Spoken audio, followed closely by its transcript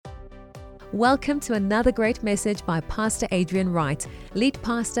Welcome to another great message by Pastor Adrian Wright, lead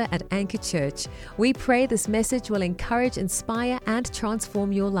pastor at Anchor Church. We pray this message will encourage, inspire, and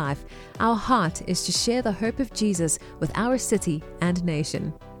transform your life. Our heart is to share the hope of Jesus with our city and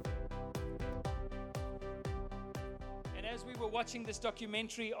nation. And as we were watching this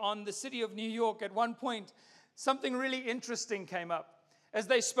documentary on the city of New York, at one point, something really interesting came up as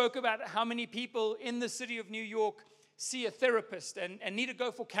they spoke about how many people in the city of New York see a therapist and need to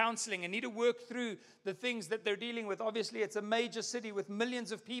go for counseling and need to work through the things that they're dealing with. Obviously, it's a major city with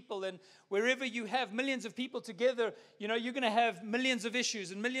millions of people, and wherever you have millions of people together, you're going to have millions of issues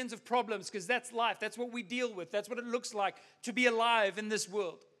and millions of problems, because that's life. That's what we deal with. That's what it looks like to be alive in this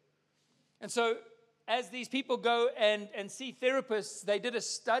world. And so as these people go and see therapists, they did a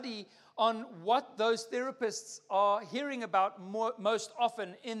study on what those therapists are hearing about most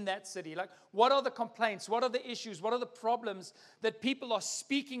often in that city. Like, what are the complaints? What are the issues? What are the problems that people are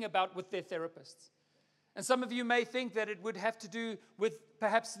speaking about with their therapists? And some of you may think that it would have to do with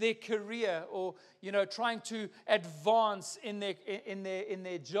perhaps their career, or trying to advance in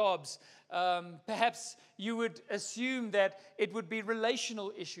their jobs. Perhaps you would assume that it would be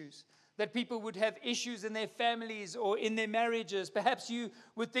relational issues, that people would have issues in their families or in their marriages. Perhaps you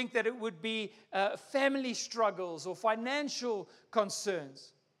would think that it would be family struggles or financial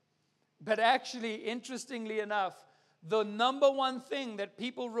concerns. But actually, interestingly enough, the number one thing that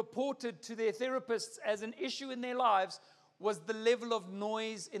people reported to their therapists as an issue in their lives was the level of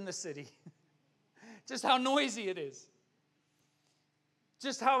noise in the city. Just how noisy it is.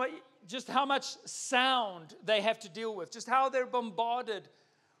 Just how much sound they have to deal with. Just how they're bombarded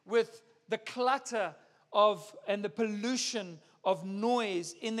with the clutter and the pollution of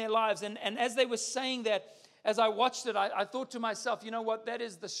noise in their lives. And as they were saying that, as I watched it, I thought to myself, you know what? That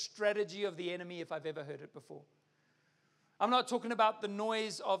is the strategy of the enemy if I've ever heard it before. I'm not talking about the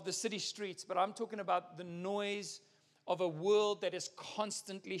noise of the city streets, but I'm talking about the noise of a world that is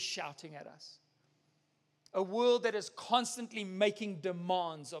constantly shouting at us. A world that is constantly making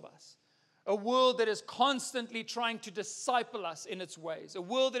demands of us. A world that is constantly trying to disciple us in its ways. A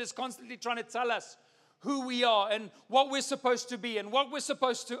world that is constantly trying to tell us who we are and what we're supposed to be and what we're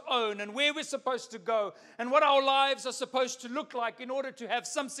supposed to own and where we're supposed to go and what our lives are supposed to look like in order to have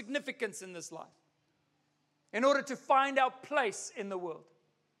some significance in this life, in order to find our place in the world.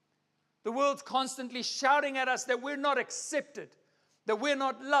 The world's constantly shouting at us that we're not accepted, that we're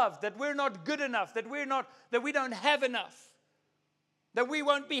not loved, that we're not good enough, that we don't have enough. That we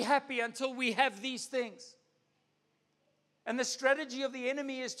won't be happy until we have these things. And the strategy of the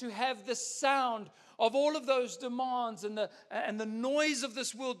enemy is to have the sound of all of those demands and the noise of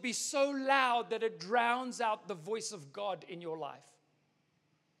this world be so loud that it drowns out the voice of God in your life.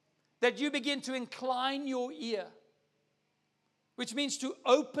 That you begin to incline your ear, which means to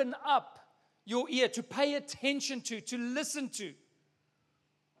open up your ear, to pay attention to listen to.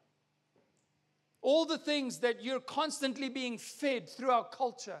 All the things that you're constantly being fed through our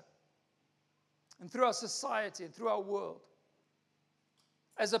culture and through our society and through our world,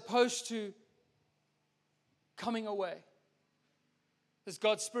 as opposed to coming away. As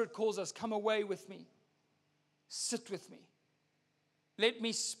God's Spirit calls us, come away with me. Sit with me. Let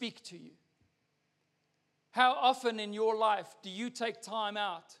me speak to you. How often in your life do you take time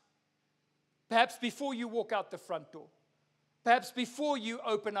out? Perhaps before you walk out the front door. Perhaps before you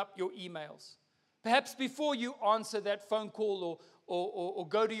open up your emails. Perhaps before you answer that phone call or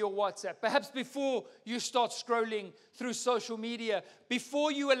go to your WhatsApp. Perhaps before you start scrolling through social media.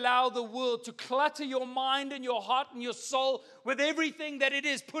 Before you allow the world to clutter your mind and your heart and your soul with everything that it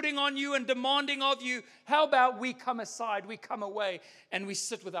is putting on you and demanding of you. How about we come aside, we come away, and we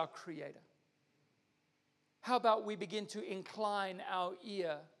sit with our Creator? How about we begin to incline our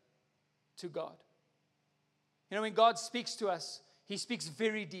ear to God? When God speaks to us, He speaks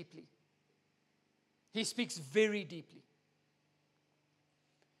very deeply. He speaks very deeply.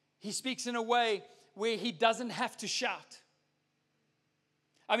 He speaks in a way where He doesn't have to shout.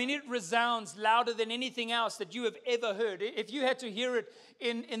 I mean, it resounds louder than anything else that you have ever heard. If you had to hear it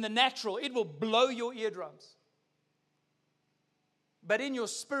in the natural, it will blow your eardrums. But in your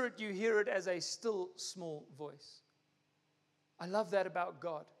spirit, you hear it as a still, small voice. I love that about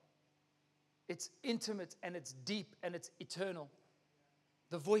God. It's intimate and it's deep and it's eternal.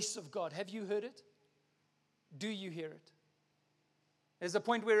 The voice of God. Have you heard it? Do you hear it? There's a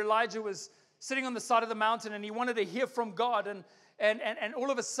point where Elijah was sitting on the side of the mountain and he wanted to hear from God. and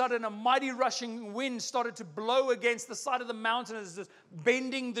all of a sudden a mighty rushing wind started to blow against the side of the mountain, as just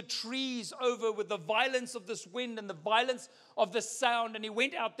bending the trees over with the violence of this wind and the violence of the sound. And he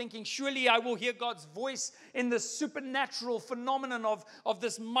went out thinking, surely I will hear God's voice in the supernatural phenomenon of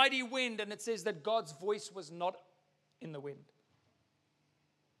this mighty wind. And it says that God's voice was not in the wind.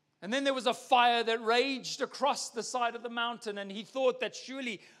 And then there was a fire that raged across the side of the mountain, and he thought that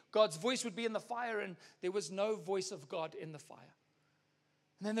surely God's voice would be in the fire, and there was no voice of God in the fire.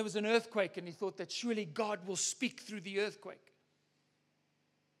 And then there was an earthquake, and he thought that surely God will speak through the earthquake.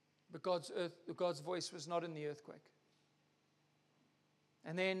 But God's voice was not in the earthquake.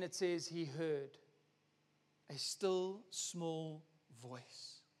 And then it says he heard a still small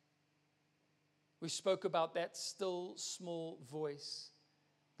voice. We spoke about that still small voice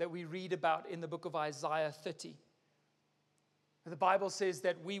that we read about in the book of Isaiah 30. The Bible says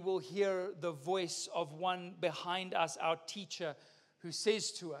that we will hear the voice of one behind us, our teacher, who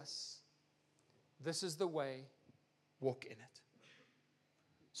says to us, this is the way, walk in it.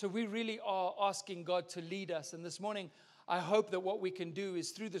 So we really are asking God to lead us. And this morning, I hope that what we can do is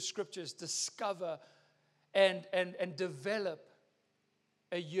through the scriptures discover and develop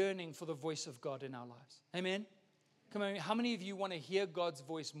a yearning for the voice of God in our lives. Amen? Come on, how many of you want to hear God's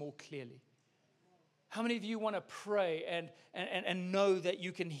voice more clearly? How many of you want to pray and know that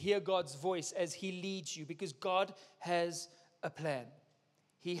you can hear God's voice as He leads you? Because God has a plan.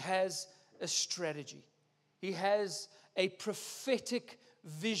 He has a strategy. He has a prophetic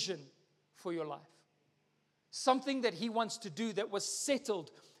vision for your life. Something that He wants to do that was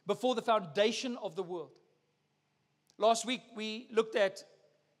settled before the foundation of the world. Last week we looked at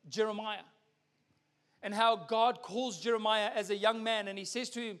Jeremiah and how God calls Jeremiah as a young man, and He says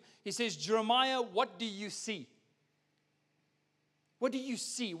to him, He says, Jeremiah, what do you see? What do you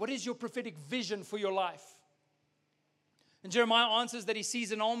see? What is your prophetic vision for your life? And Jeremiah answers that he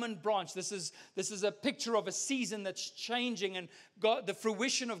sees an almond branch. This is a picture of a season that's changing, and God, the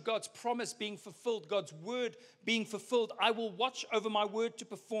fruition of God's promise being fulfilled, God's word being fulfilled. I will watch over my word to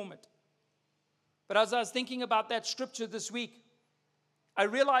perform it. But as I was thinking about that scripture this week, I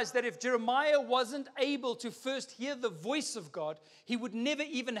realized that if Jeremiah wasn't able to first hear the voice of God, he would never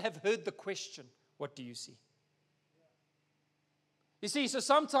even have heard the question, what do you see? You see, so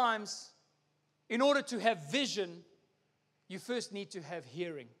sometimes in order to have vision, you first need to have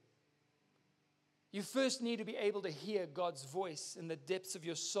hearing. You first need to be able to hear God's voice in the depths of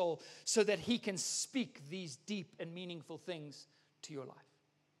your soul so that He can speak these deep and meaningful things to your life.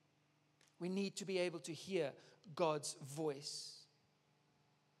 We need to be able to hear God's voice.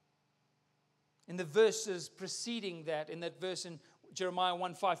 In the verses preceding that, in that verse in Jeremiah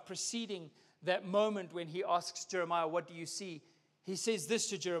 1:5, preceding that moment when He asks Jeremiah, what do you see? He says this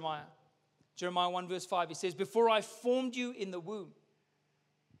to Jeremiah. Jeremiah 1 verse 5, he says, before I formed you in the womb,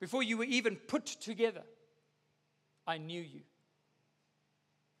 before you were even put together, I knew you.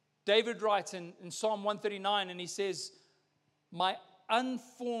 David writes in Psalm 139, and he says, my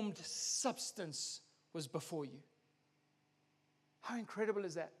unformed substance was before you. How incredible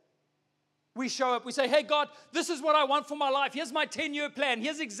is that? We show up, we say, hey God, this is what I want for my life. Here's my 10-year plan.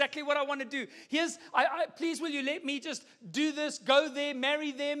 Here's exactly what I want to do. Please will you let me just do this, go there,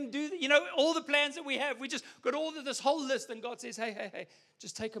 marry them, do, all the plans that we have. We just got all of this whole list, and God says, hey,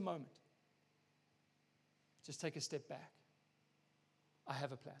 just take a moment. Just take a step back. I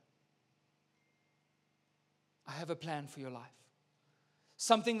have a plan. I have a plan for your life.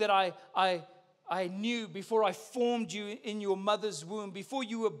 Something that I knew before I formed you in your mother's womb, before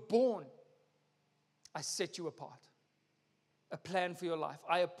you were born. I set you apart. A plan for your life.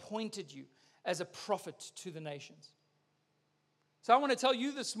 I appointed you as a prophet to the nations. So I want to tell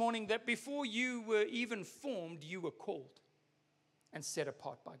you this morning that before you were even formed, you were called and set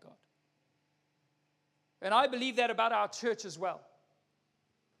apart by God. And I believe that about our church as well.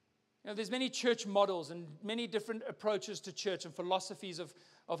 There's many church models and many different approaches to church and philosophies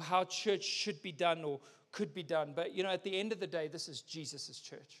of how church should be done or could be done. But, at the end of the day, this is Jesus'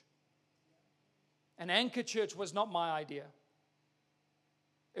 church. And Anchor Church was not my idea.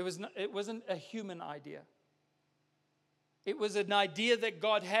 It wasn't a human idea. It was an idea that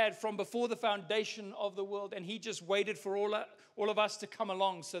God had from before the foundation of the world, and He just waited for all of us to come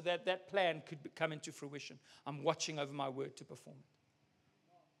along so that that plan could come into fruition. I'm watching over my word to perform it.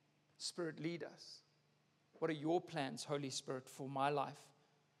 Spirit, lead us. What are your plans, Holy Spirit, for my life?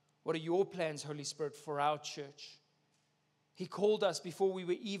 What are your plans, Holy Spirit, for our church? He called us before we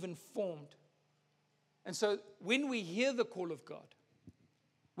were even formed. And so when we hear the call of God,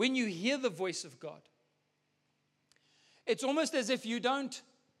 when you hear the voice of God, it's almost as if you don't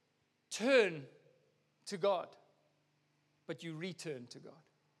turn to God, but you return to God.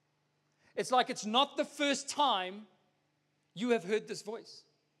 It's like it's not the first time you have heard this voice.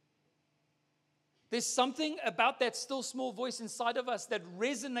 There's something about that still small voice inside of us that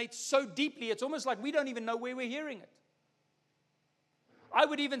resonates so deeply, it's almost like we don't even know where we're hearing it. I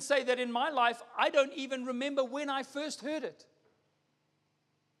would even say that in my life, I don't even remember when I first heard it.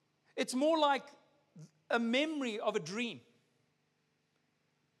 It's more like a memory of a dream.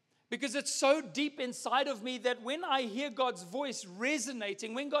 Because it's so deep inside of me that when I hear God's voice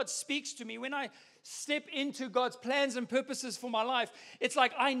resonating, when God speaks to me, when I step into God's plans and purposes for my life, it's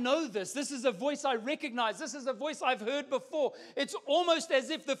like I know this. This is a voice I recognize. This is a voice I've heard before. It's almost as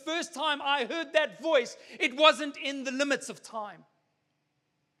if the first time I heard that voice, it wasn't in the limits of time.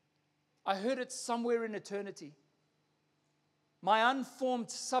 I heard it somewhere in eternity. My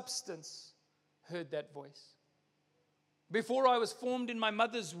unformed substance heard that voice. Before I was formed in my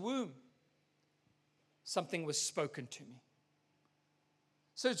mother's womb, something was spoken to me.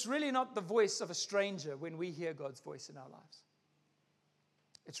 So it's really not the voice of a stranger when we hear God's voice in our lives.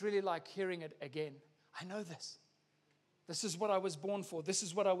 It's really like hearing it again. I know this. This is what I was born for. This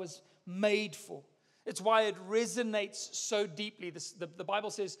is what I was made for. It's why it resonates so deeply. The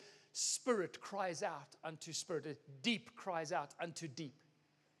Bible says, spirit cries out unto spirit. Deep cries out unto deep.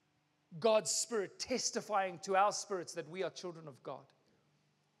 God's Spirit testifying to our spirits that we are children of God.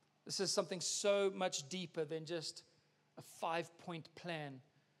 This is something so much deeper than just a 5-point plan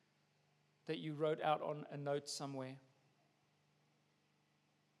that you wrote out on a note somewhere.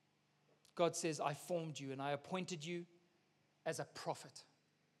 God says, I formed you and I appointed you as a prophet.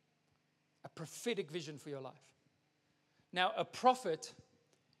 A prophetic vision for your life. Now, a prophet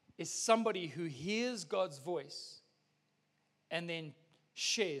is somebody who hears God's voice and then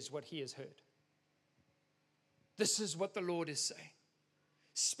shares what he has heard. This is what the Lord is saying.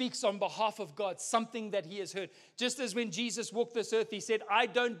 Speaks on behalf of God, something that he has heard. Just as when Jesus walked this earth, he said, I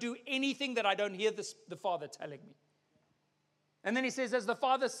don't do anything that I don't hear the Father telling me. And then he says, as the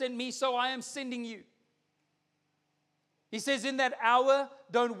Father sent me, so I am sending you. He says, in that hour,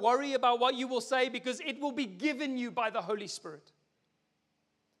 don't worry about what you will say because it will be given you by the Holy Spirit.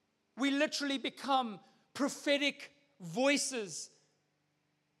 We literally become prophetic voices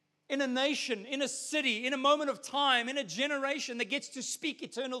in a nation, in a city, in a moment of time, in a generation that gets to speak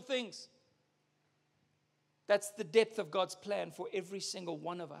eternal things. That's the depth of God's plan for every single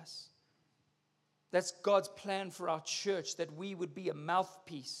one of us. That's God's plan for our church, that we would be a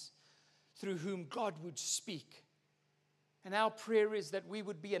mouthpiece through whom God would speak. And our prayer is that we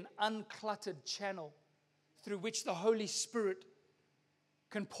would be an uncluttered channel through which the Holy Spirit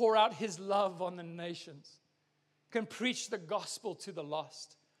can pour out his love on the nations, can preach the gospel to the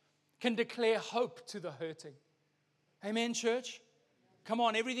lost, can declare hope to the hurting. Amen, church? Come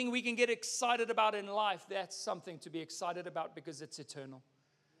on, everything we can get excited about in life, that's something to be excited about because it's eternal.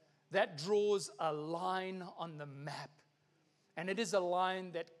 That draws a line on the map. And it is a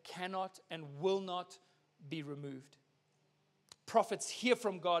line that cannot and will not be removed. Prophets hear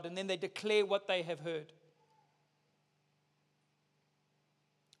from God and then they declare what they have heard.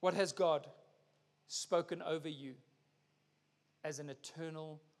 What has God spoken over you as an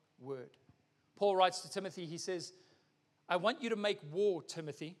eternal word? Paul writes to Timothy, he says, I want you to make war,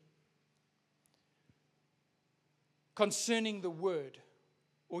 Timothy, concerning the word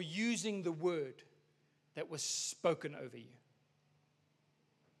or using the word that was spoken over you.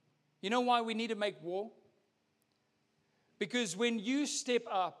 You know why we need to make war? Because when you step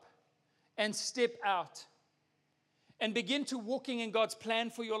up and step out and begin to walking in God's plan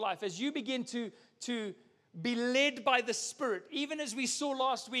for your life, as you begin to be led by the Spirit, even as we saw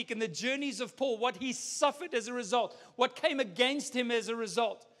last week in the journeys of Paul, what he suffered as a result, what came against him as a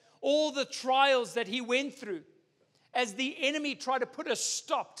result, all the trials that he went through, as the enemy tried to put a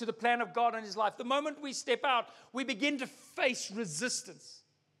stop to the plan of God in his life. The moment we step out, we begin to face resistance.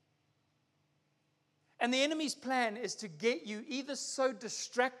 And the enemy's plan is to get you either so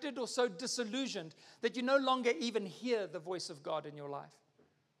distracted or so disillusioned that you no longer even hear the voice of God in your life.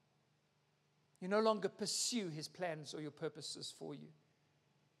 You no longer pursue his plans or your purposes for you.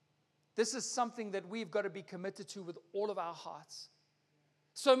 This is something that we've got to be committed to with all of our hearts.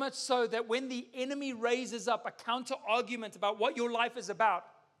 So much so that when the enemy raises up a counter argument about what your life is about,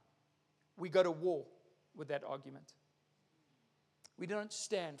 we go to war with that argument. We don't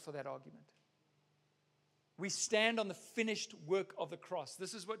stand for that argument. We stand on the finished work of the cross.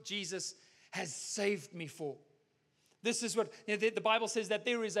 This is what Jesus has saved me for. This is what the Bible says, that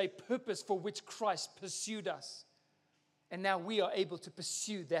there is a purpose for which Christ pursued us. And now we are able to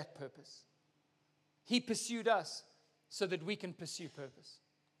pursue that purpose. He pursued us so that we can pursue purpose.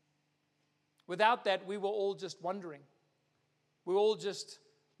 Without that, we were all just wandering. We're all just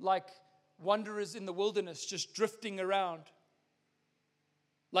like wanderers in the wilderness, just drifting around.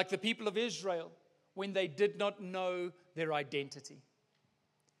 Like the people of Israel when they did not know their identity.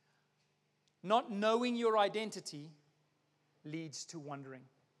 Not knowing your identity leads to wandering.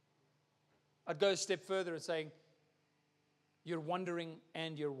 I'd go a step further and saying, you're wandering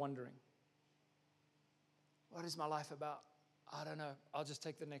and you're wondering. What is my life about? I don't know. I'll just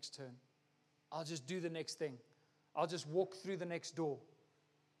take the next turn. I'll just do the next thing. I'll just walk through the next door.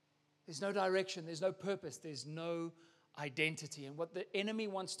 There's no direction. There's no purpose. There's no identity. And what the enemy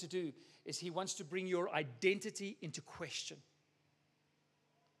wants to do is he wants to bring your identity into question.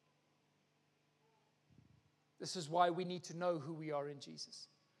 This is why we need to know who we are in Jesus.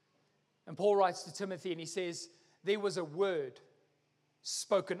 And Paul writes to Timothy and he says, there was a word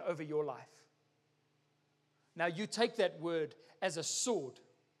spoken over your life. Now you take that word as a sword.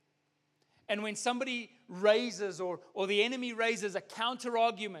 And when somebody raises or the enemy raises a counter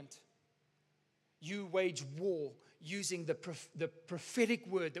argument, you wage war using the prophetic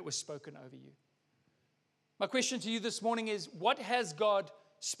word that was spoken over you. My question to you this morning is, what has God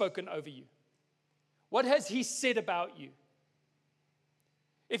spoken over you? What has He said about you?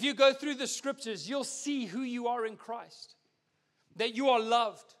 If you go through the scriptures, you'll see who you are in Christ. That you are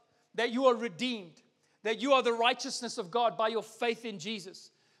loved, that you are redeemed, that you are the righteousness of God by your faith in Jesus,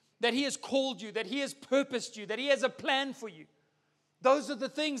 that He has called you, that He has purposed you, that He has a plan for you. Those are the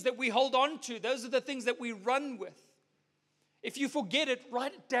things that we hold on to. Those are the things that we run with. If you forget it,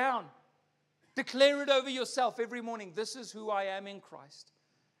 write it down. Declare it over yourself every morning. This is who I am in Christ.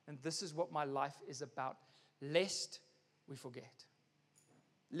 And this is what my life is about. Lest we forget.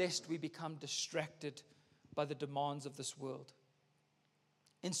 Lest we become distracted by the demands of this world.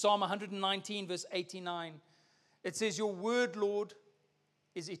 In Psalm 119, verse 89, it says, your word, Lord,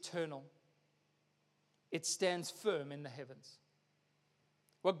 is eternal. It stands firm in the heavens.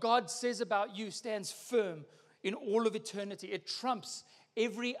 What God says about you stands firm in all of eternity. It trumps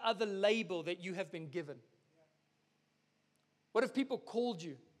every other label that you have been given. What if people called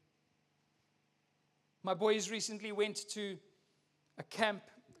you? My boys recently went to a camp,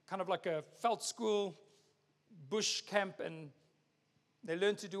 kind of like a Veld school, bush camp, and they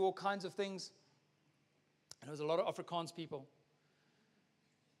learned to do all kinds of things. And there was a lot of Afrikaans people.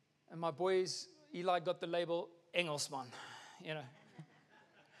 And my boys, Eli got the label Engelsman, you know.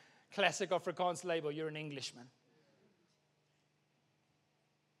 Classic Afrikaans label, you're an Englishman.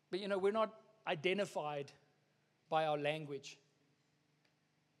 But you know, we're not identified by our language.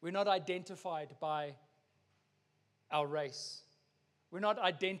 We're not identified by our race. We're not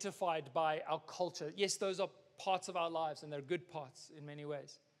identified by our culture. Yes, those are parts of our lives, and they're good parts in many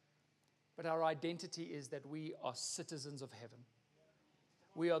ways. But our identity is that we are citizens of heaven.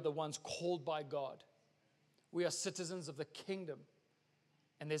 We are the ones called by God. We are citizens of the kingdom.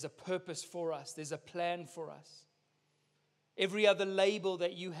 And there's a purpose for us. There's a plan for us. Every other label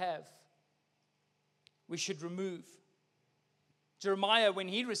that you have, we should remove. Jeremiah, when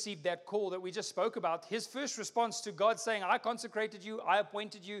he received that call that we just spoke about, his first response to God saying, I consecrated you, I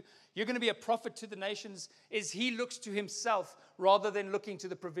appointed you, you're going to be a prophet to the nations, is he looks to himself rather than looking to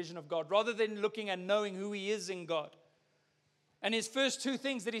the provision of God, rather than looking and knowing who he is in God. And his first two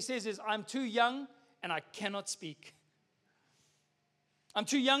things that he says is, I'm too young and I cannot speak. I'm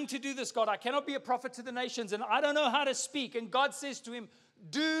too young to do this, God. I cannot be a prophet to the nations, and I don't know how to speak. And God says to him,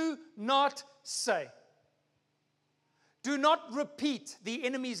 do not say. Do not repeat the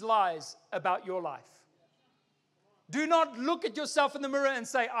enemy's lies about your life. Do not look at yourself in the mirror and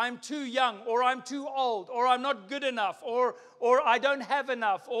say, I'm too young, or I'm too old, or I'm not good enough, or I don't have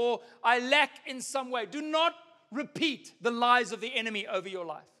enough, or I lack in some way. Do not repeat the lies of the enemy over your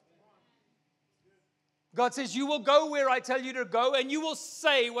life. God says, you will go where I tell you to go, and you will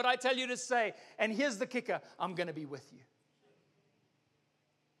say what I tell you to say. And here's the kicker, I'm going to be with you.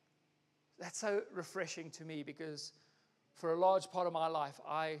 That's so refreshing to me, because for a large part of my life,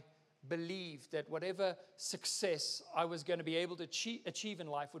 I believed that whatever success I was going to be able to achieve in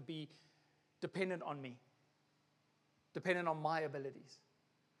life would be dependent on me, dependent on my abilities.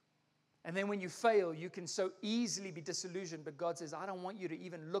 And then when you fail, you can so easily be disillusioned, but God says, I don't want you to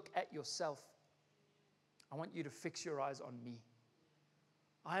even look at yourself. I want you to fix your eyes on me.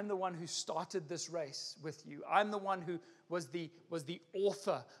 I'm the one who started this race with you. I'm the one who was the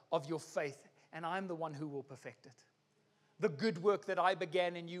author of your faith, and I'm the one who will perfect it. The good work that I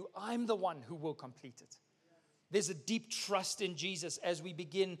began in you, I'm the one who will complete it. There's a deep trust in Jesus as we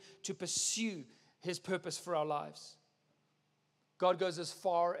begin to pursue His purpose for our lives. God goes as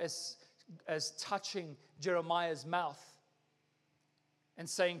far as touching Jeremiah's mouth and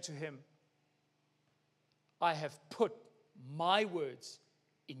saying to him, I have put my words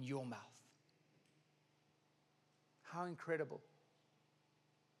in your mouth. How incredible.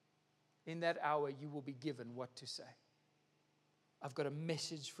 In that hour, you will be given what to say. I've got a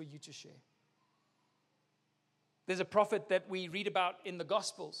message for you to share. There's a prophet that we read about in the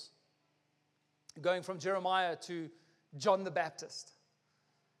Gospels, going from Jeremiah to John the Baptist.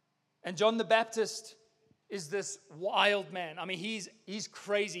 And John the Baptist is this wild man. I mean, he's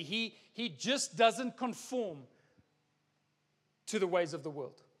crazy. He just doesn't conform to the ways of the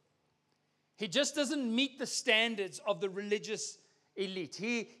world. He just doesn't meet the standards of the religious elite.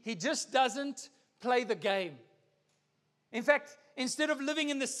 He just doesn't play the game. In fact, instead of living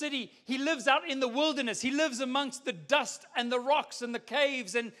in the city, he lives out in the wilderness. He lives amongst the dust and the rocks and the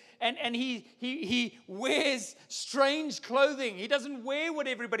caves, and he wears strange clothing. He doesn't wear what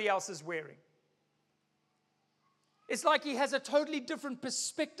everybody else is wearing. It's like he has a totally different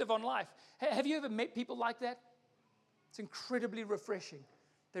perspective on life. Have you ever met people like that? It's incredibly refreshing.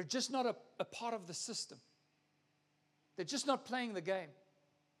 They're just not a part of the system. They're just not playing the game.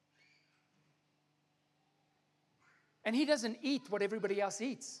 And he doesn't eat what everybody else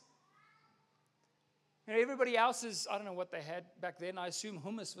eats. You know, everybody else is, I don't know what they had back then. I assume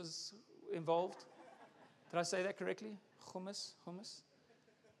hummus was involved. Did I say that correctly? Hummus.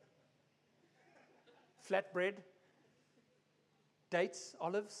 Flatbread. Dates,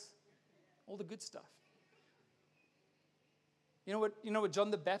 olives, all the good stuff. You know what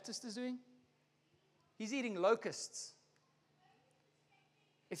John the Baptist is doing? He's eating locusts.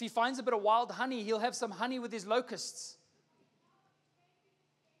 If he finds a bit of wild honey, he'll have some honey with his locusts.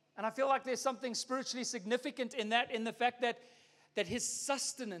 And I feel like there's something spiritually significant in that, in the fact that his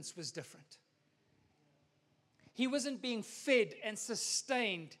sustenance was different. He wasn't being fed and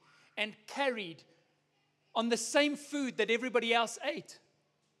sustained and carried on the same food that everybody else ate.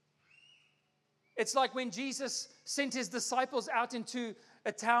 It's like when Jesus sent his disciples out into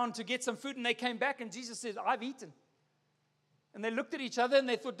a town to get some food, and they came back, and Jesus said, I've eaten. And they looked at each other, and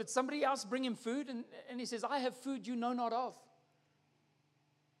they thought, did somebody else bring him food? And he says, I have food you know not of.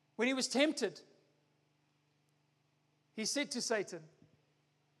 When he was tempted, he said to Satan,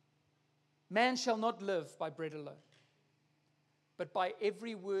 man shall not live by bread alone, but by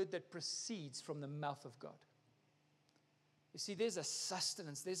every word that proceeds from the mouth of God. You see, there's a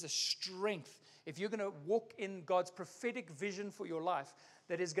sustenance, there's a strength. If you're going to walk in God's prophetic vision for your life,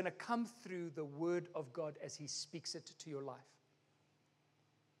 that is going to come through the word of God as he speaks it to your life.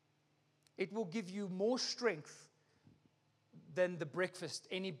 It will give you more strength than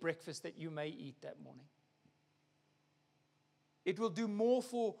any breakfast that you may eat that morning. It will do more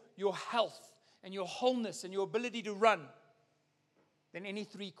for your health and your wholeness and your ability to run than any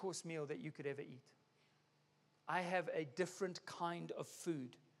 3-course meal that you could ever eat. I have a different kind of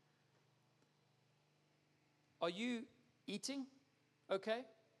food. Are you eating okay?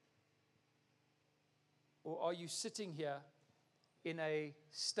 Or are you sitting here in a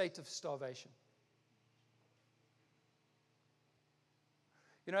state of starvation?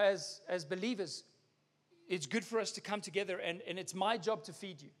 You know, as believers, it's good for us to come together, and it's my job to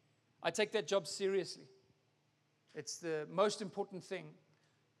feed you. I take that job seriously. It's the most important thing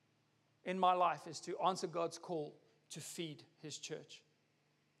in my life, is to answer God's call to feed his church.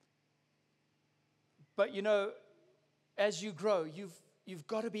 But you know, as you grow, you've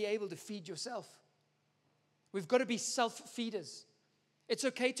got to be able to feed yourself. We've got to be self-feeders. It's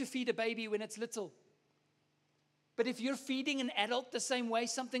okay to feed a baby when it's little. But if you're feeding an adult the same way,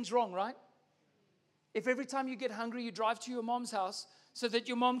 something's wrong, right? If every time you get hungry, you drive to your mom's house so that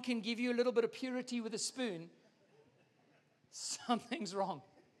your mom can give you a little bit of purity with a spoon, something's wrong.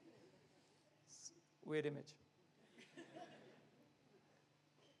 Weird image.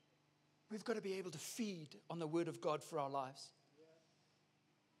 We've got to be able to feed on the word of God for our lives.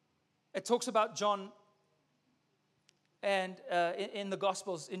 It talks about John, and in the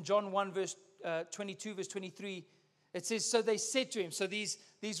Gospels, in John 1, verse 22, verse 23, it says, so they said to him, so these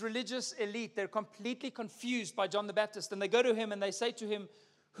religious elite, they're completely confused by John the Baptist, and they go to him and they say to him,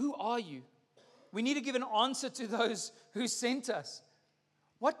 who are you? We need to give an answer to those who sent us.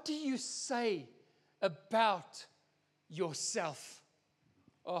 What do you say about yourself?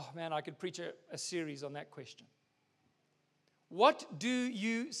 Oh man, I could preach a series on that question. What do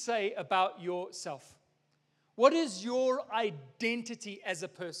you say about yourself? What is your identity as a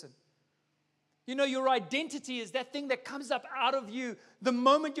person? You know, your identity is that thing that comes up out of you the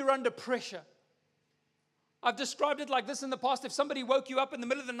moment you're under pressure. I've described it like this in the past. If somebody woke you up in the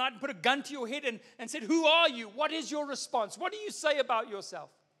middle of the night and put a gun to your head and said, who are you? What is your response? What do you say about yourself?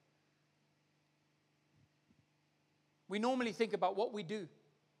 We normally think about what we do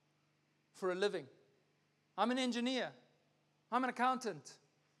for a living. I'm an engineer. I'm an accountant.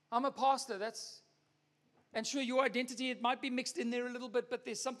 I'm a pastor. And sure, your identity, it might be mixed in there a little bit, but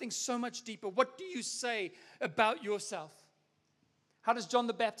there's something so much deeper. What do you say about yourself? How does John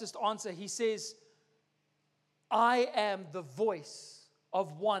the Baptist answer? He says, I am the voice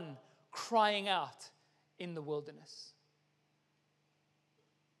of one crying out in the wilderness.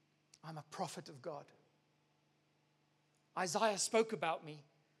 I'm a prophet of God. Isaiah spoke about me.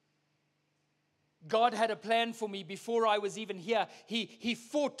 God had a plan for me before I was even here. He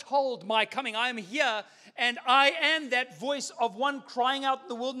foretold my coming. I am here, and I am that voice of one crying out in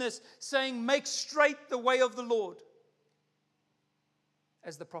the wilderness, saying, make straight the way of the Lord,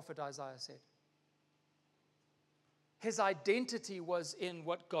 as the prophet Isaiah said. His identity was in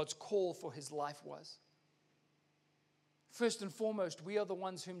what God's call for his life was. First and foremost, we are the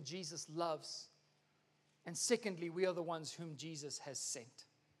ones whom Jesus loves. And secondly, we are the ones whom Jesus has sent.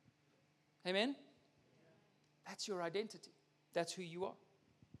 Amen? That's your identity. That's who you are.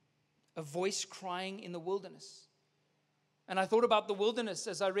 A voice crying in the wilderness. And I thought about the wilderness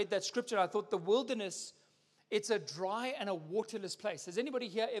as I read that scripture. I thought the wilderness, it's a dry and a waterless place. Has anybody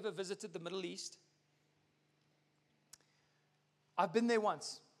here ever visited the Middle East? I've been there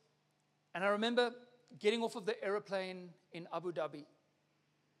once. And I remember getting off of the airplane in Abu Dhabi.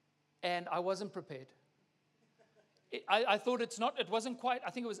 And I wasn't prepared. I thought it wasn't quite, I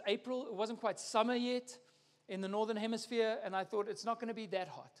think it was April. It wasn't quite summer yet in the Northern Hemisphere. And I thought it's not going to be that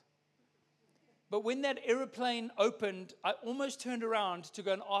hot. But when that airplane opened, I almost turned around to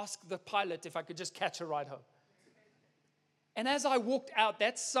go and ask the pilot if I could just catch a ride home. And as I walked out,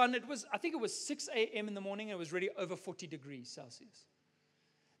 that sun, I think it was 6 a.m. in the morning. It was really over 40 degrees Celsius.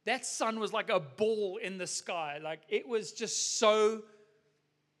 That sun was like a ball in the sky. Like it was just so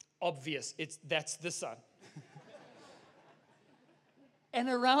obvious. That's the sun. And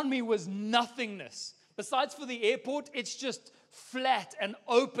around me was nothingness. Besides for the airport, it's just flat and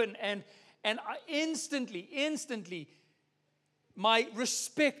open. And I instantly, my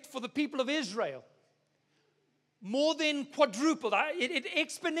respect for the people of Israel more than quadrupled. It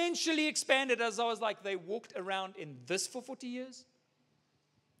exponentially expanded as I was like, they walked around in this for 40 years?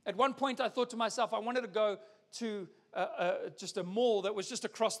 At one point, I thought to myself, I wanted to go to just a mall that was just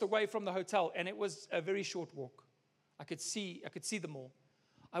across the way from the hotel. And it was a very short walk. I could see the mall.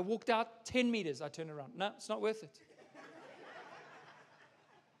 I walked out 10 meters. I turned around. No, it's not worth it.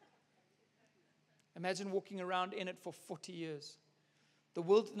 Imagine walking around in it for 40 years. The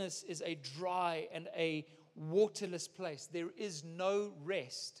wilderness is a dry and a waterless place. There is no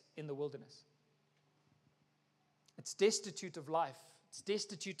rest in the wilderness. It's destitute of life. It's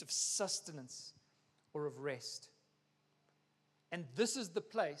destitute of sustenance or of rest. And this is the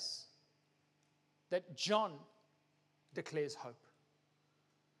place that John declares hope.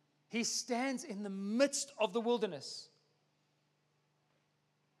 He stands in the midst of the wilderness.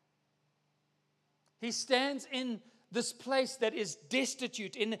 He stands in this place that is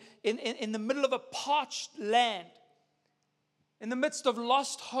destitute, in the middle of a parched land, in the midst of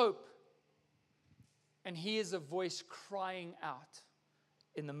lost hope. And he is a voice crying out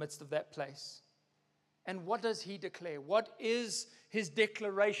in the midst of that place. And what does he declare? What is his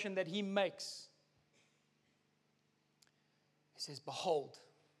declaration that he makes? He says, behold,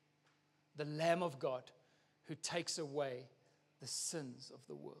 the Lamb of God who takes away the sins of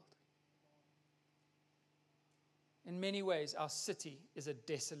the world. In many ways, our city is a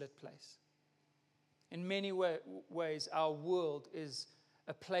desolate place. In many ways, our world is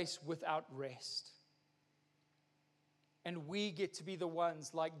a place without rest. And we get to be the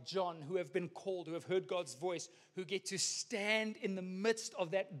ones like John who have been called, who have heard God's voice, who get to stand in the midst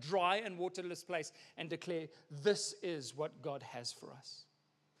of that dry and waterless place and declare, this is what God has for us.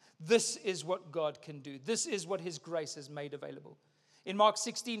 This is what God can do. This is what his grace has made available. In Mark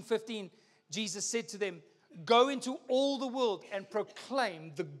 16:15, Jesus said to them, go into all the world and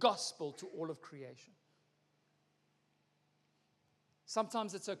proclaim the gospel to all of creation.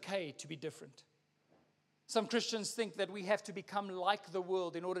 Sometimes it's okay to be different. Some Christians think that we have to become like the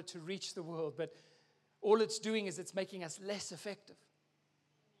world in order to reach the world, but all it's doing is it's making us less effective.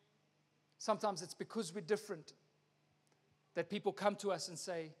 Sometimes it's because we're different that people come to us and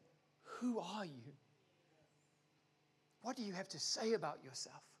say, who are you? What do you have to say about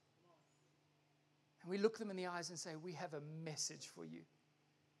yourself? And we look them in the eyes and say, we have a message for you.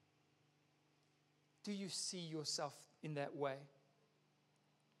 Do you see yourself in that way?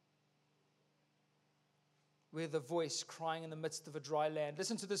 We're the voice crying in the midst of a dry land.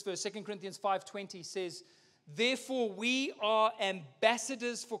 Listen to this verse. 2 Corinthians 5:20 says, therefore we are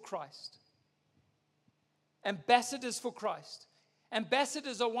ambassadors for Christ. Ambassadors for Christ.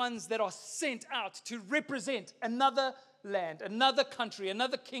 Ambassadors are ones that are sent out to represent another land, another country,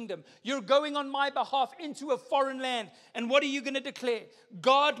 another kingdom. You're going on my behalf into a foreign land. And what are you going to declare?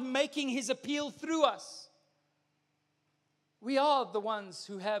 God making his appeal through us. We are the ones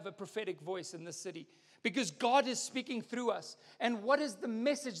who have a prophetic voice in this city because God is speaking through us. And what is the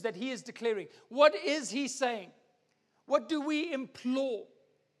message that he is declaring? What is he saying? What do we implore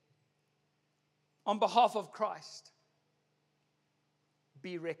on behalf of Christ?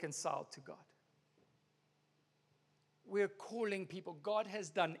 Be reconciled to God. We're calling people. God has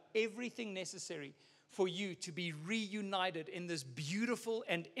done everything necessary for you to be reunited in this beautiful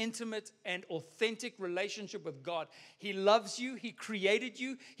and intimate and authentic relationship with God. He loves you. He created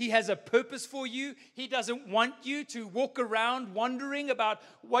you. He has a purpose for you. He doesn't want you to walk around wondering about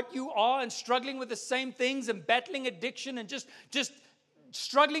what you are and struggling with the same things and battling addiction and just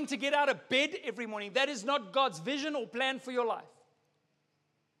struggling to get out of bed every morning. That is not God's vision or plan for your life.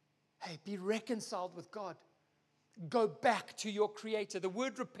 Hey, be reconciled with God. Go back to your Creator. The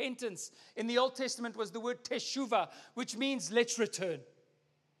word repentance in the Old Testament was the word teshuvah, which means let's return.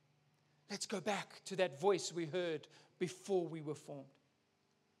 Let's go back to that voice we heard before we were formed.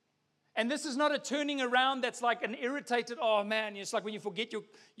 And this is not a turning around that's like an irritated, oh man, it's like when you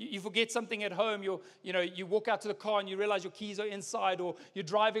forget something at home, you walk out to the car and you realize your keys are inside, or you're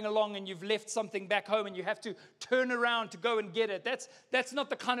driving along and you've left something back home and you have to turn around to go and get it. That's not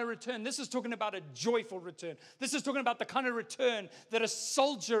the kind of return. This is talking about a joyful return. This is talking about the kind of return that a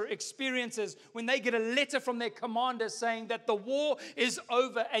soldier experiences when they get a letter from their commander saying that the war is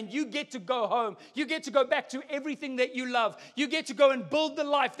over and you get to go home. You get to go back to everything that you love. You get to go and build the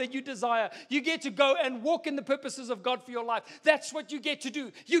life that you desire. You get to go and walk in the purposes of God for your life. That's what you get to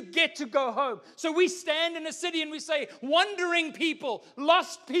do. You get to go home. So we stand in a city and we say, wandering people,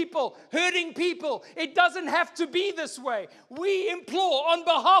 lost people, hurting people. It doesn't have to be this way. We implore on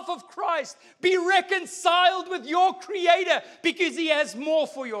behalf of Christ, be reconciled with your Creator because he has more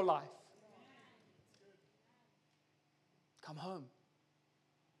for your life. Come home.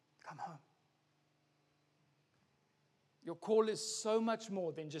 Come home. Your call is so much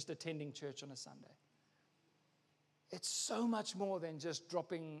more than just attending church on a Sunday. It's so much more than just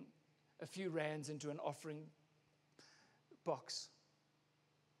dropping a few rands into an offering box.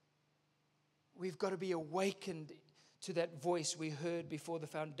 We've got to be awakened to that voice we heard before the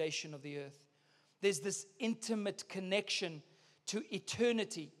foundation of the earth. There's this intimate connection to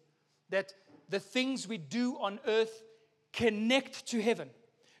eternity, that the things we do on earth connect to heaven.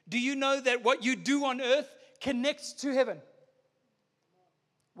 Do you know that what you do on earth connects to heaven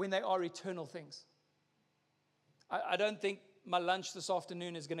when they are eternal things? I don't think my lunch this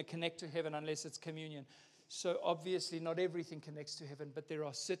afternoon is going to connect to heaven unless it's communion. So obviously not everything connects to heaven, but there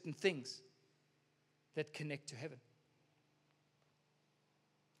are certain things that connect to heaven.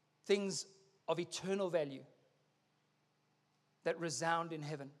 Things of eternal value that resound in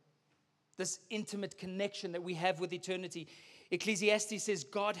heaven. This intimate connection that we have with eternity. Ecclesiastes says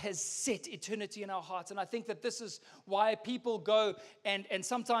God has set eternity in our hearts. And I think that this is why people go and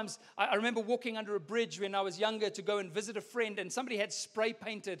sometimes, I remember walking under a bridge when I was younger to go and visit a friend, and somebody had spray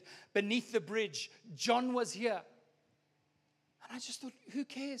painted beneath the bridge, John was here. And I just thought, who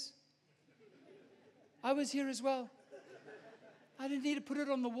cares? I was here as well. I didn't need to put it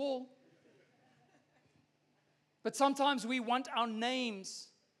on the wall. But sometimes we want our names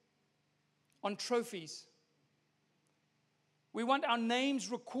on trophies. We want our names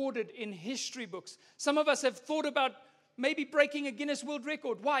recorded in history books. Some of us have thought about maybe breaking a Guinness World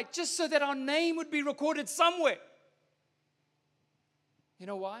Record. Why? Just so that our name would be recorded somewhere. You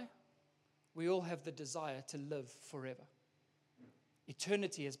know why? We all have the desire to live forever.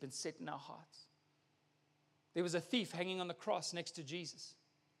 Eternity has been set in our hearts. There was a thief hanging on the cross next to Jesus.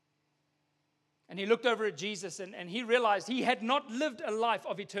 And he looked over at Jesus and he realized he had not lived a life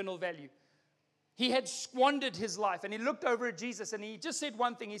of eternal value. He had squandered his life, and he looked over at Jesus and he just said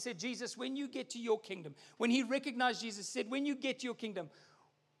one thing. He said, Jesus, when you get to your kingdom, when he recognized Jesus, he said, when you get to your kingdom,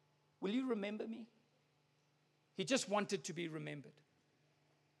 will you remember me? He just wanted to be remembered.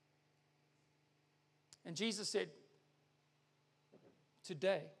 And Jesus said,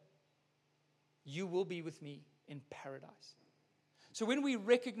 today, you will be with me in paradise. So when we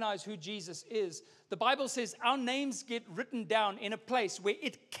recognize who Jesus is, the Bible says our names get written down in a place where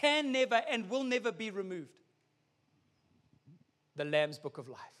it can never and will never be removed. The Lamb's Book of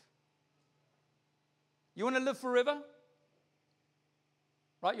Life. You want to live forever?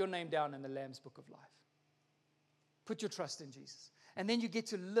 Write your name down in the Lamb's Book of Life. Put your trust in Jesus. And then you get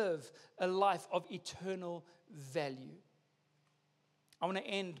to live a life of eternal value. I want to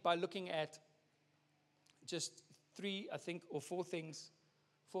end by looking at just 3, I think, or 4 things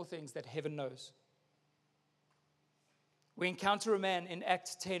that heaven knows. we encounter a man in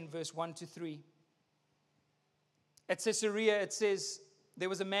Acts 10, verse 1 to 3. At Caesarea, it says, there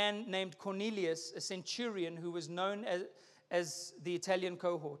was a man named Cornelius, a centurion who was known as the Italian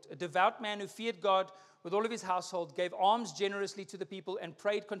cohort, a devout man who feared God with all of his household, gave alms generously to the people, and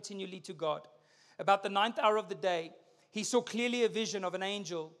prayed continually to God. About the 9th hour of the day, he saw clearly a vision of an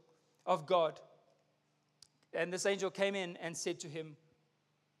angel of God. And this angel came in and said to him,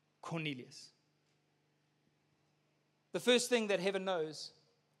 Cornelius. The first thing that heaven knows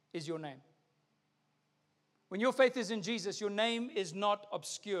is your name. When your faith is in Jesus, your name is not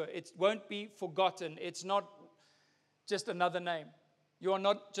obscure. It won't be forgotten. It's not just another name. You are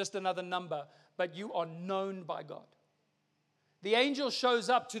not just another number, but you are known by God. The angel shows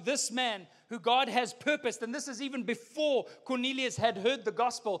up to this man who God has purposed, and this is even before Cornelius had heard the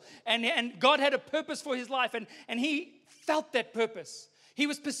gospel, and God had a purpose for his life, and he felt that purpose. He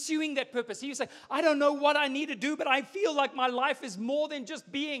was pursuing that purpose. He was like, I don't know what I need to do, but I feel like my life is more than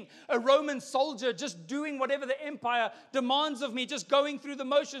just being a Roman soldier, just doing whatever the empire demands of me, just going through the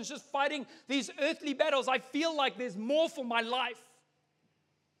motions, just fighting these earthly battles. I feel like there's more for my life.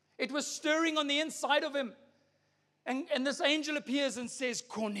 It was stirring on the inside of him. And this angel appears and says,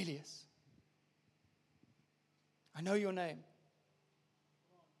 Cornelius, I know your name.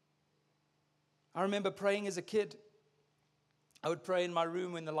 I remember praying as a kid. I would pray in my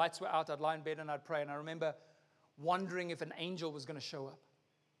room when the lights were out. I'd lie in bed and I'd pray. And I remember wondering if an angel was going to show up.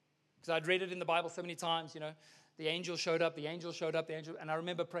 Because I'd read it in the Bible so many times, the angel showed up, the angel showed up, the angel. And I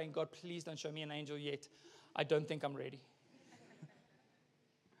remember praying, God, please don't show me an angel yet. I don't think I'm ready.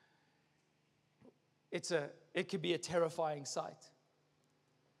 It could be a terrifying sight.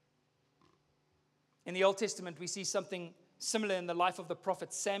 In the Old Testament, we see something similar in the life of the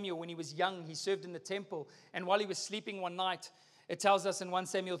prophet Samuel. When he was young, he served in the temple. And while he was sleeping one night, it tells us in 1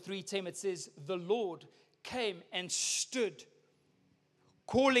 Samuel 3:10, it says, the Lord came and stood,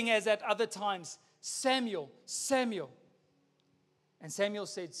 calling as at other times, Samuel, Samuel. And Samuel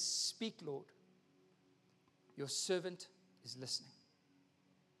said, speak, Lord. Your servant is listening.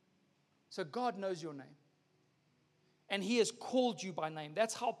 So God knows your name. And he has called you by name.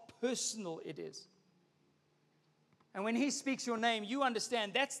 That's how personal it is. And when he speaks your name, you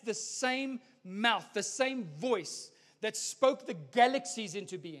understand that's the same mouth, the same voice that spoke the galaxies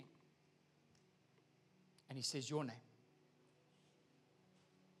into being. And he says your name.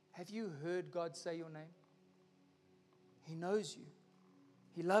 Have you heard God say your name? He knows you.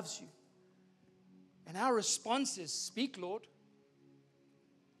 He loves you. And our response is, speak, Lord.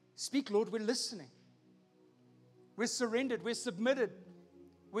 Speak, Lord, we're listening. We're surrendered. We're submitted.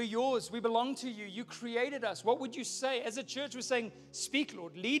 We're yours. We belong to you. You created us. What would you say? As a church, we're saying, speak,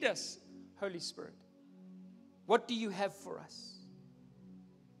 Lord. Lead us, Holy Spirit. What do you have for us?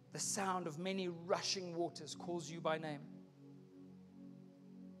 The sound of many rushing waters calls you by name.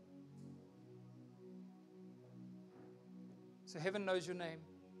 So heaven knows your name.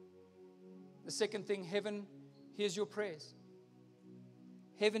 The second thing, heaven hears your prayers.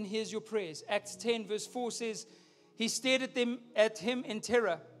 Heaven hears your prayers. Acts 10 verse 4 says, he stared at him in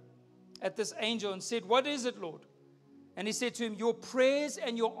terror, at this angel, and said, what is it, Lord? And he said to him, your prayers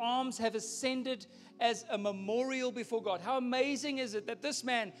and your alms have ascended as a memorial before God. How amazing is it that this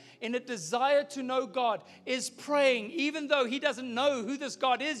man, in a desire to know God, is praying, even though he doesn't know who this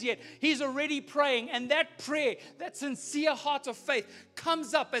God is yet. He's already praying, and that prayer, that sincere heart of faith,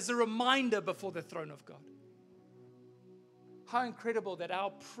 comes up as a reminder before the throne of God. How incredible that our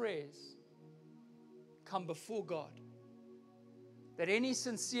prayers come before God. That any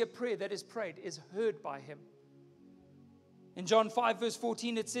sincere prayer that is prayed is heard by him. In John 5 verse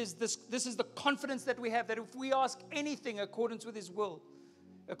 14 it says, this is the confidence that we have, that if we ask anything according to his will,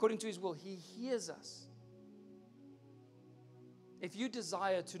 he hears us. If you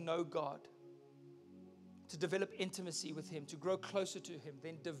desire to know God, to develop intimacy with him, to grow closer to him,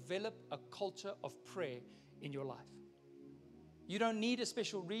 then develop a culture of prayer in your life. You don't need a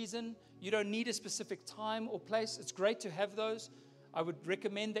special reason. You don't need a specific time or place. It's great to have those. I would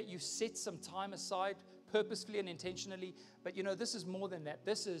recommend that you set some time aside purposefully and intentionally. But this is more than that.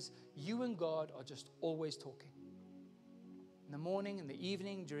 This is you and God are just always talking. In the morning, in the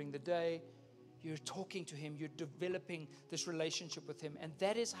evening, during the day, you're talking to him. You're developing this relationship with him. And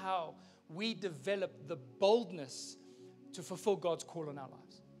that is how we develop the boldness to fulfill God's call on our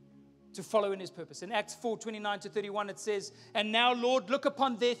lives, to follow in his purpose. In Acts 4:29-31, it says, and now, Lord, look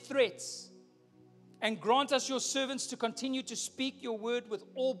upon their threats and grant us your servants to continue to speak your word with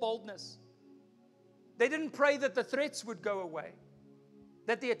all boldness. They didn't pray that the threats would go away,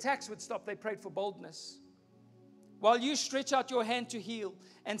 that the attacks would stop. They prayed for boldness. While you stretch out your hand to heal,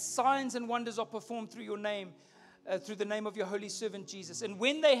 and signs and wonders are performed through your name, through the name of your holy servant Jesus. And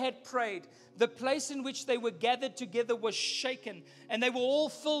when they had prayed, the place in which they were gathered together was shaken, and they were all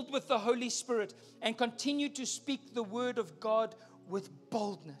filled with the Holy Spirit and continued to speak the word of God with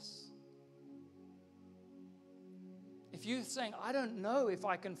boldness. If you're saying, I don't know if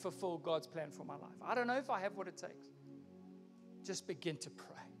I can fulfill God's plan for my life, I don't know if I have what it takes, just begin to pray.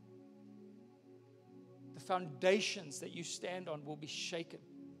 The foundations that you stand on will be shaken,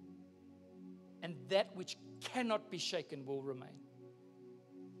 and that which cannot be shaken will remain.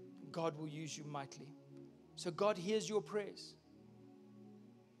 God will use you mightily. So God hears your prayers.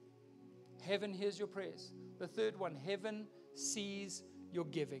 Heaven hears your prayers. The third one, heaven sees your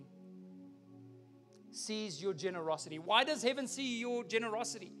giving, sees your generosity. Why does heaven see your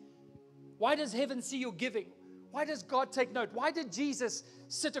generosity? Why does heaven see your giving? Why does God take note? Why did Jesus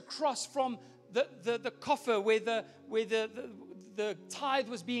sit across from the coffer where the tithe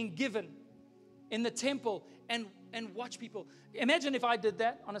was being given in the temple and watch people? Imagine if I did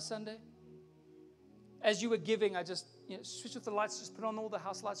that on a Sunday. As you were giving, I just switch off the lights, just put on all the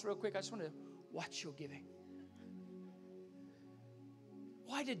house lights real quick. I just want to watch your giving.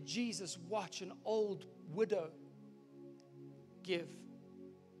 Why did Jesus watch an old widow give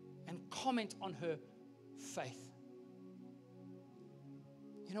and comment on her faith?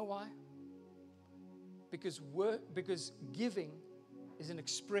 You know why? Because giving is an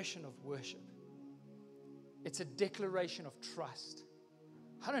expression of worship. It's a declaration of trust.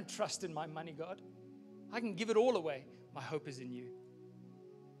 I don't trust in my money, God. I can give it all away. My hope is in you.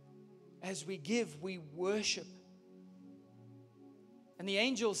 As we give, we worship. And the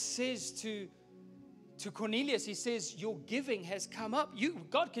angel says to Cornelius, he says, your giving has come up.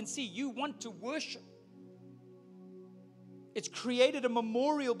 God can see you want to worship. It's created a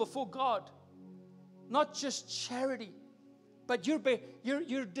memorial before God. Not just charity, but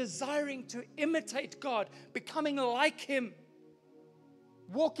you're desiring to imitate God, becoming like Him,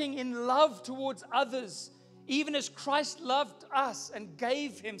 walking in love towards others, even as Christ loved us and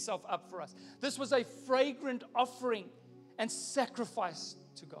gave Himself up for us. This was a fragrant offering and sacrifice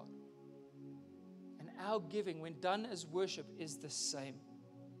to God. And our giving, when done as worship, is the same.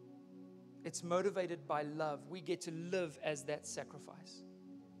 It's motivated by love. We get to live as that sacrifice.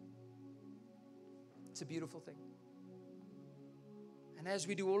 It's a beautiful thing. And as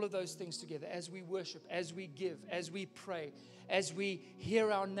we do all of those things together, as we worship, as we give, as we pray, as we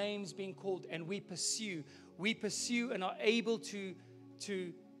hear our names being called and we pursue and are able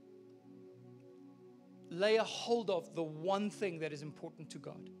to lay a hold of the one thing that is important to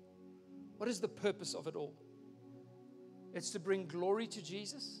God. What is the purpose of it all? It's to bring glory to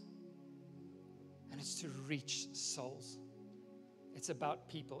Jesus, and it's to reach souls. It's about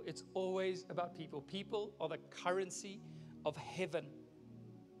people. It's always about people. People are the currency of heaven.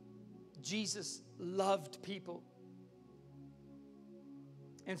 Jesus loved people.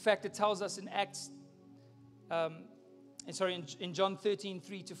 In fact, it tells us in in John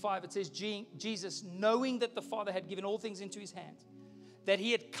 13:3-5, it says, Jesus, knowing that the Father had given all things into His hand, that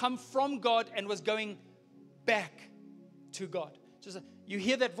He had come from God and was going back to God. Just you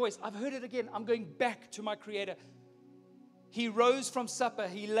hear that voice. I've heard it again. I'm going back to my Creator. He rose from supper.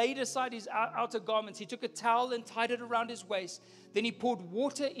 He laid aside his outer garments. He took a towel and tied it around his waist. Then he poured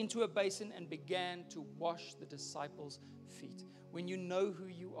water into a basin and began to wash the disciples' feet. When you know who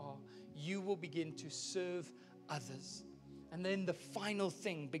you are, you will begin to serve others. And then the final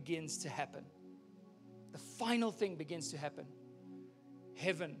thing begins to happen. The final thing begins to happen.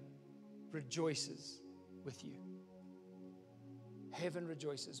 Heaven rejoices with you. Heaven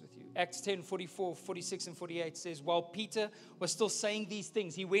rejoices with you. Acts 10:44, 46, and 48 says, while Peter was still saying these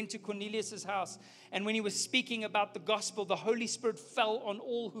things, he went to Cornelius' house. And when he was speaking about the gospel, the Holy Spirit fell on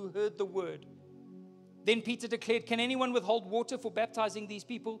all who heard the word. Then Peter declared, can anyone withhold water for baptizing these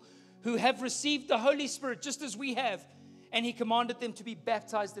people who have received the Holy Spirit just as we have? And he commanded them to be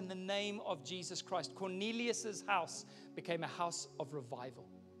baptized in the name of Jesus Christ. Cornelius' house became a house of revival.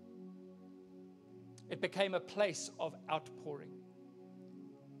 It became a place of outpouring.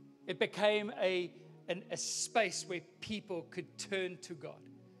 It became a space where people could turn to God.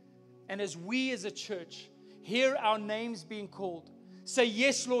 And as we as a church hear our names being called, say,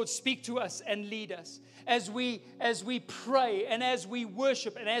 yes, Lord, speak to us and lead us. As we pray and as we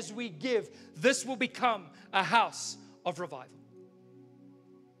worship and as we give, this will become a house of revival.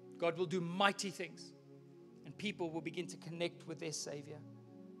 God will do mighty things and people will begin to connect with their Savior.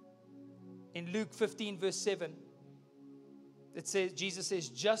 In Luke 15, verse 7, it says, Jesus says,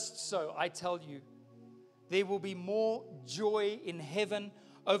 just so I tell you, there will be more joy in heaven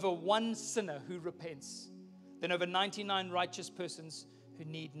over one sinner who repents than over 99 righteous persons who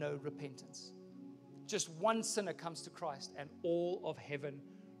need no repentance. just one sinner comes to Christ and all of heaven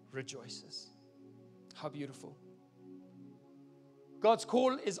rejoices. How beautiful. God's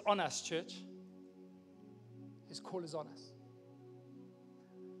call is on us, church. His call is on us.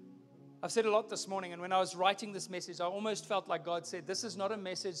 I've said a lot this morning, and when I was writing this message, I almost felt like God said, this is not a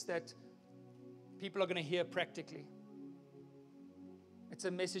message that people are going to hear practically. It's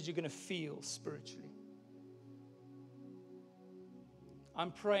a message you're going to feel spiritually.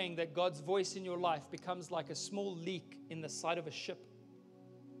 I'm praying that God's voice in your life becomes like a small leak in the side of a ship.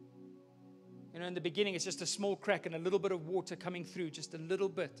 You know, in the beginning, it's just a small crack and a little bit of water coming through, just a little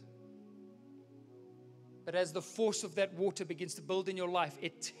bit. But as the force of that water begins to build in your life,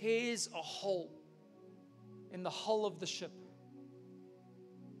 it tears a hole in the hull of the ship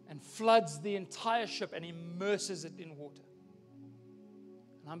and floods the entire ship and immerses it in water.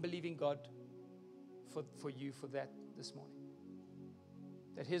 And I'm believing God for you for that this morning.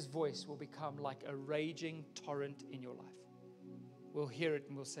 That His voice will become like a raging torrent in your life. We'll hear it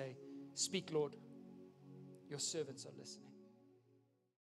and we'll say, speak, Lord, your servants are listening.